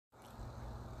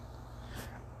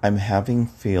I'm having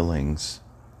feelings,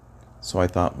 so I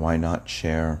thought, why not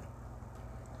share?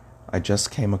 I just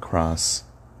came across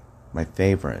my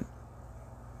favorite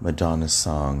Madonna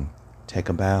song, Take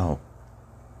a Bow.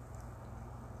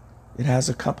 It has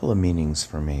a couple of meanings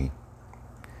for me.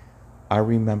 I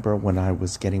remember when I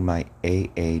was getting my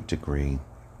AA degree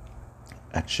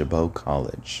at Chabot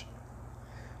College,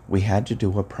 we had to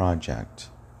do a project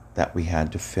that we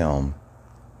had to film,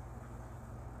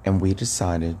 and we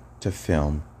decided to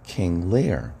film King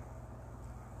Lear.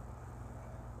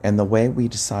 And the way we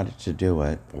decided to do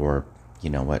it, or you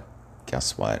know what,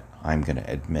 guess what? I'm going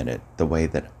to admit it. The way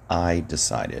that I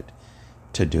decided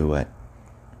to do it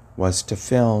was to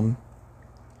film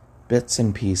bits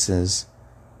and pieces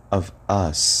of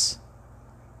us,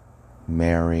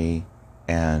 Mary,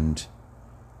 and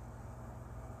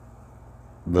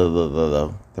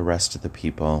the rest of the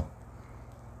people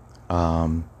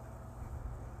in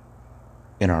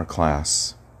our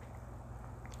class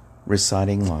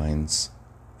reciting lines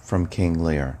from King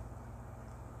Lear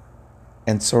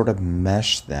and sort of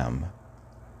mesh them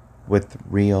with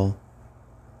real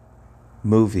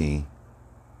movie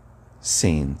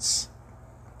scenes.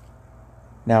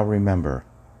 Now remember,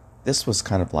 this was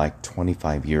kind of like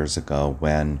 25 years ago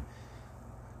when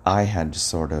I had to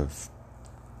sort of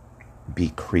be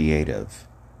creative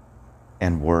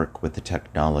and work with the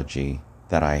technology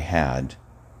that I had.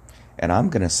 And I'm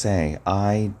going to say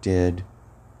I did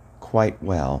quite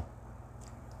well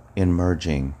in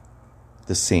merging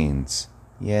the scenes.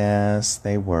 Yes,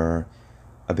 they were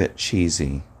a bit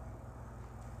cheesy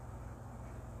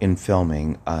in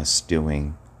filming us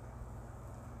doing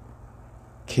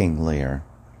King Lear.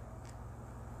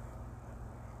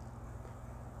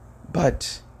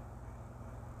 But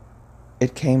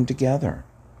it came together.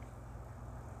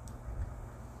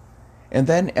 And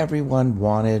then everyone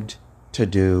wanted to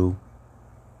do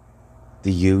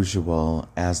the usual,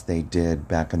 as they did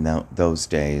back in those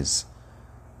days,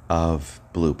 of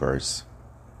bloopers.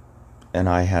 And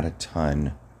I had a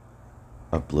ton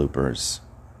of bloopers.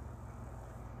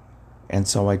 And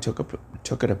so I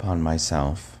took it upon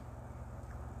myself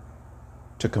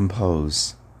to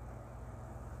compose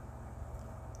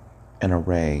an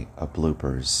array of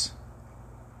bloopers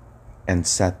and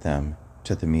set them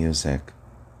to the music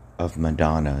of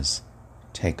Madonna's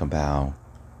Take a Bow.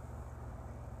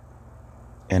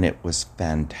 And it was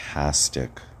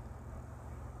fantastic.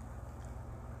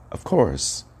 Of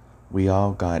course, we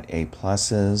all got A+.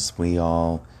 We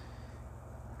all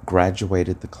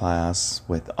graduated the class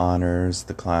with honors.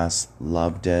 The class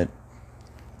loved it.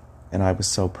 And I was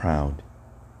so proud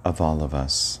of all of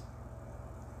us.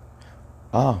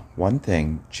 One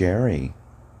thing, Jerry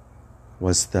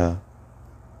was the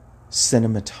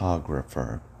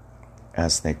cinematographer,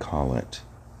 as they call it.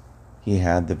 He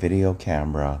had the video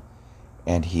camera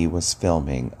and he was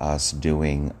filming us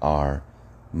doing our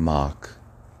mock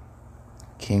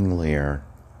King Lear.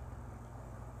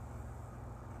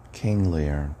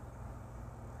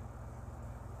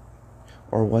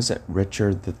 Or was it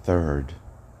Richard III?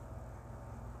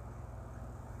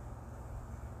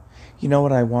 You know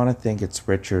what, I want to think it's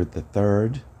Richard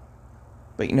III,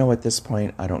 but you know, at this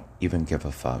point, I don't even give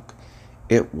a fuck.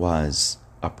 It was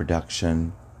a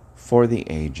production for the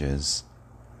ages,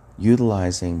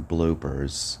 utilizing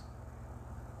bloopers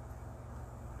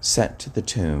set to the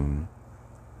tune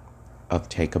of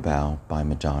Take a Bow by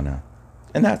Madonna.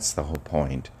 And that's the whole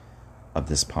point of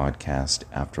this podcast,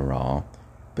 after all.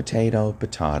 Potato,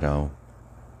 potato,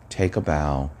 take a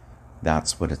bow.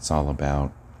 That's what it's all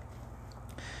about.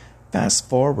 Fast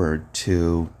forward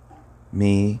to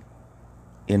me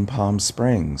in Palm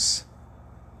Springs,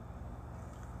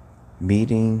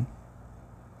 meeting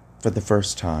for the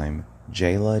first time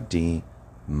Jayla D.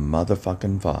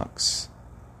 motherfucking Vox,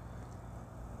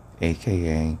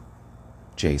 aka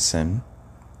Jason,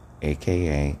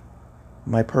 aka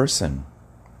my person.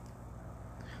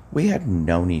 We hadn't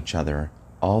known each other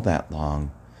all that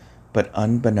long, but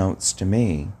unbeknownst to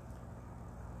me,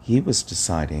 he was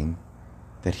deciding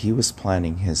that he was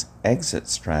planning his exit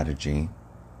strategy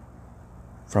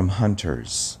from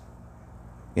Hunters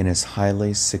in his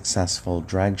highly successful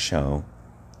drag show,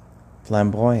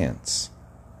 Flamboyance.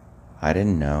 I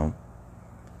didn't know.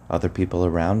 Other people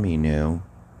around me knew.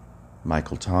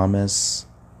 Michael Thomas,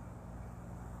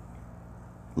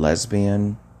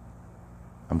 lesbian.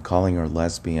 I'm calling her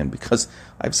lesbian because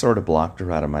I've sort of blocked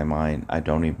her out of my mind. I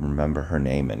don't even remember her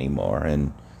name anymore,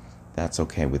 and that's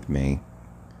okay with me.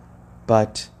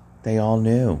 But they all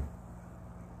knew,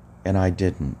 and I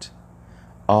didn't.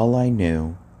 All I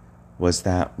knew was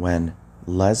that when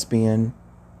lesbian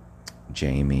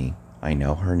Jamie, I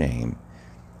know her name,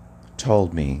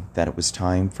 told me that it was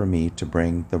time for me to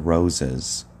bring the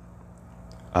roses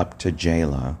up to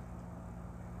Jayla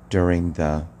during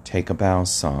the Take a Bow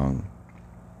song.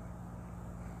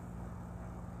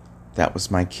 That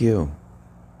was my cue.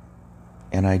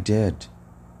 And I did.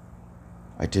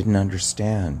 I didn't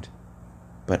understand,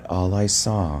 but all I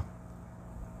saw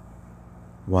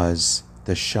was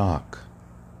the shock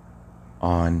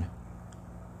on,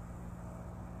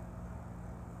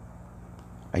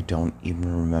 I don't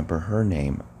even remember her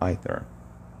name either.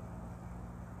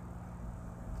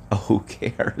 Oh, who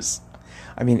cares?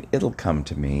 I mean, it'll come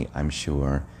to me, I'm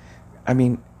sure. I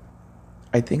mean,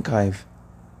 I think I've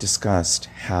discussed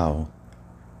how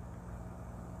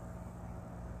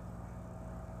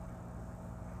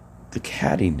the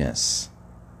cattiness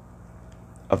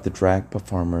of the drag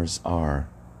performers are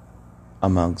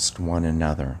amongst one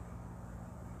another.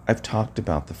 I've talked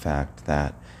about the fact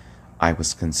that I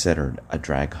was considered a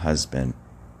drag husband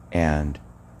and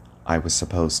I was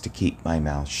supposed to keep my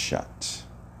mouth shut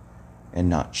and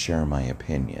not share my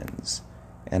opinions.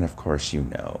 And of course, you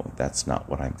know, that's not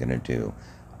what I'm going to do.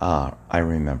 I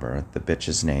remember the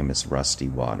bitch's name is Rusty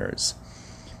Waters.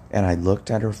 And I looked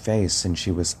at her face and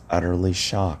she was utterly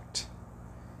shocked.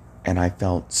 And I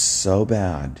felt so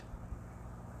bad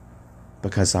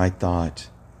because I thought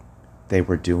they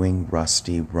were doing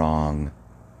Rusty wrong.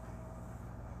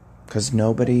 Because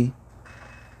nobody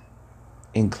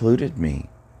included me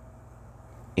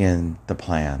in the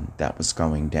plan that was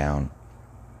going down.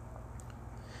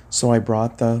 So I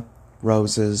brought the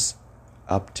roses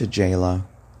up to Jayla.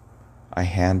 I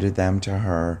handed them to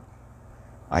her.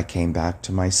 I came back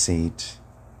to my seat,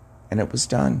 and it was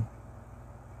done.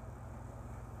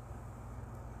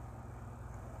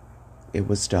 It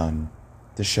was done.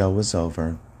 The show was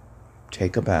over.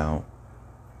 Take a bow.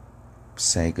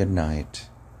 Say goodnight.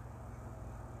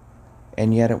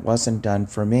 And yet it wasn't done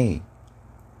for me.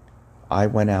 I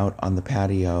went out on the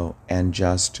patio and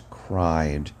just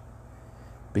cried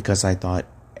because I thought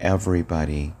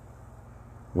everybody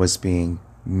was being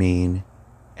mean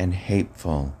and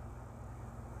hateful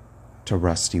to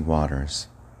Rusty Waters.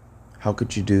 How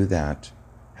could you do that?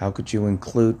 How could you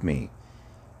include me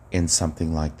in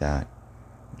something like that?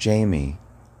 Jamie,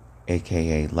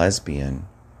 aka Lesbian,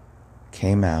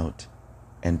 came out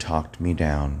and talked me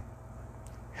down,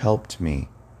 helped me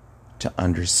to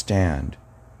understand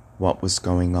what was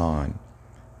going on.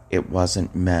 It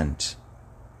wasn't meant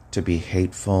to be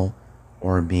hateful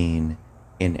or mean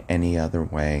in any other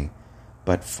way,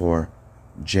 but for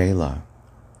Jayla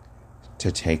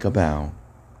to take a bow.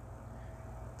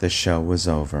 The show was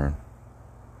over.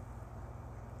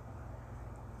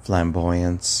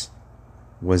 Flamboyance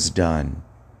was done,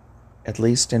 at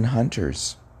least in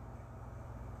Hunters.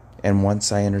 And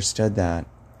once I understood that,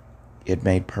 it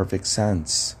made perfect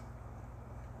sense.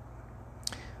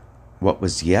 What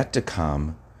was yet to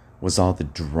come was all the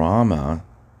drama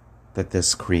that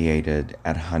this created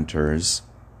at Hunters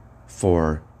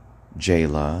for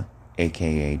Jayla,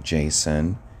 aka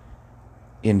Jason,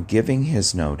 in giving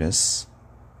his notice,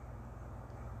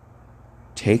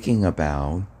 taking a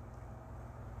bow,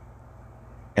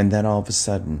 and then all of a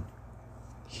sudden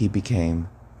he became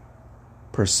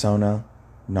persona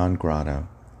non grata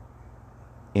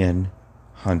in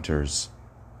Hunters.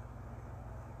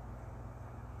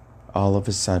 All of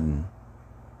a sudden,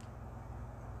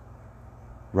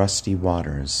 Rusty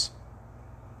Waters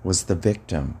was the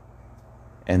victim,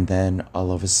 and then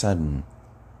all of a sudden,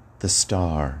 the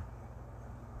star.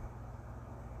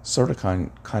 Sort of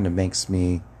kind of makes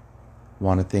me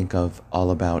want to think of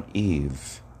All About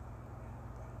Eve,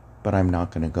 but I'm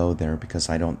not going to go there because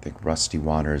I don't think Rusty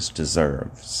Waters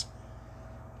deserves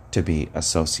to be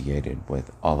associated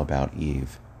with All About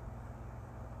Eve.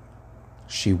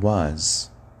 She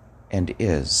was and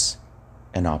is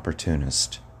an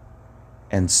opportunist,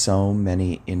 and so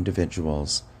many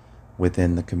individuals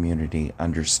within the community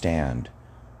understand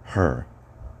her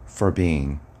for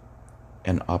being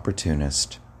an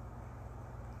opportunist,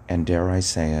 and dare I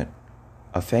say it,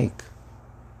 a fake.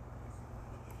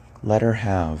 Let her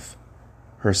have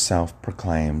her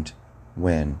self-proclaimed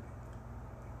win.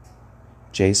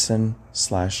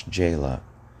 Jason/Jayla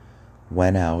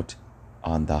went out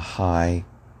on the high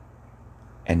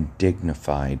and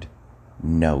dignified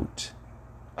note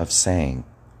of saying,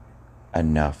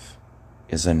 enough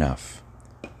is enough.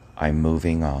 I'm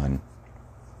moving on.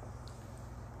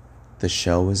 The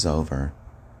show is over.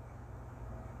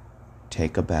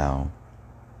 Take a bow.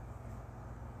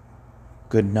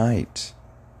 Good night.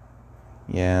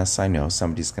 Yes, I know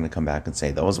somebody's going to come back and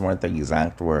say those weren't the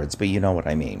exact words, but you know what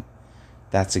I mean.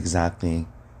 That's exactly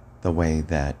the way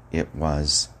that it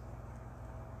was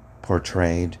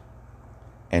portrayed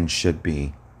and should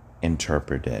be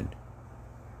interpreted.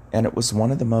 And it was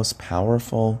one of the most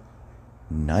powerful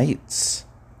nights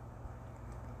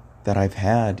that I've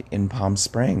had in Palm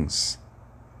Springs.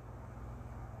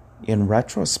 In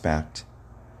retrospect,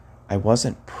 I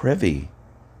wasn't privy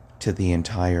to the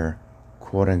entire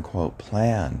quote-unquote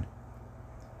plan,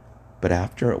 but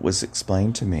after it was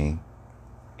explained to me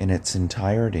in its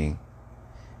entirety,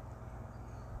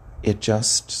 it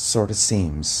just sort of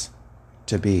seems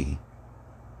to be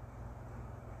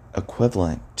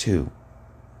equivalent to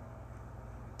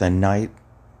the night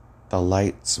the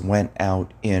lights went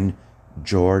out in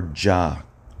Georgia.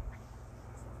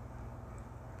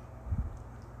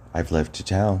 I've lived to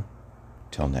tell.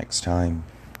 Till next time.